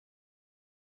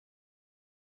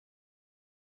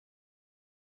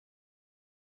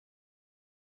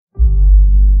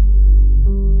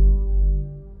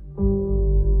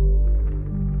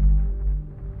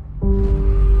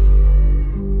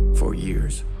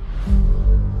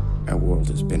Our world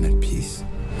has been at peace.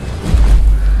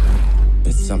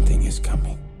 But something is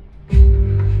coming.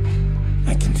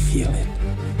 I can feel it.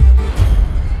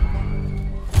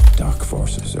 Dark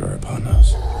forces are upon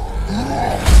us.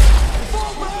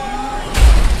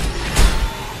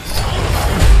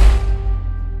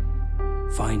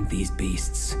 Find these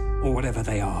beasts, or whatever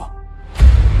they are.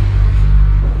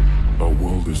 Our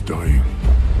world is dying.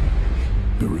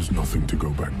 There is nothing to go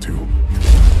back to.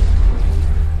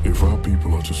 If our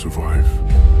people are to survive,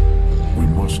 we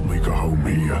must make a home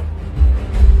here.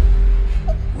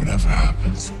 Whatever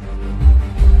happens.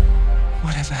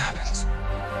 Whatever happens.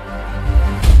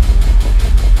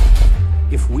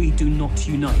 If we do not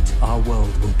unite, our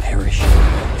world will perish.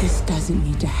 This doesn't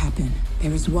need to happen.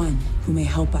 There is one who may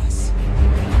help us.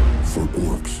 For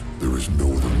orcs, there is no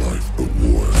other life but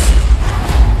war.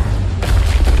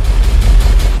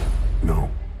 No,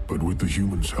 but with the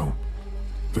humans' help,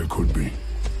 there could be.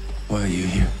 Why are you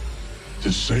here?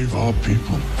 To save our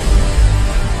people.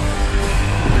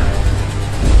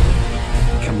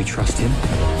 Can we trust him?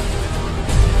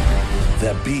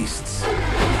 They're beasts.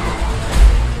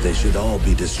 They should all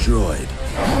be destroyed.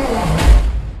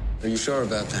 Are you sure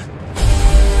about that?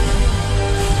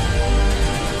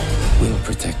 We'll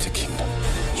protect the kingdom.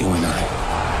 You and I.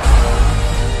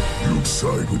 You'd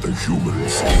side with the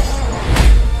humans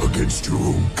against your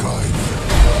own kind.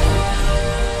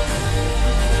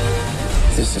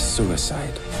 This is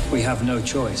suicide. We have no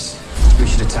choice. We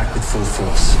should attack with full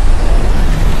force.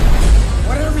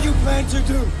 Whatever you plan to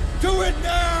do, do it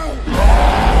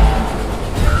now!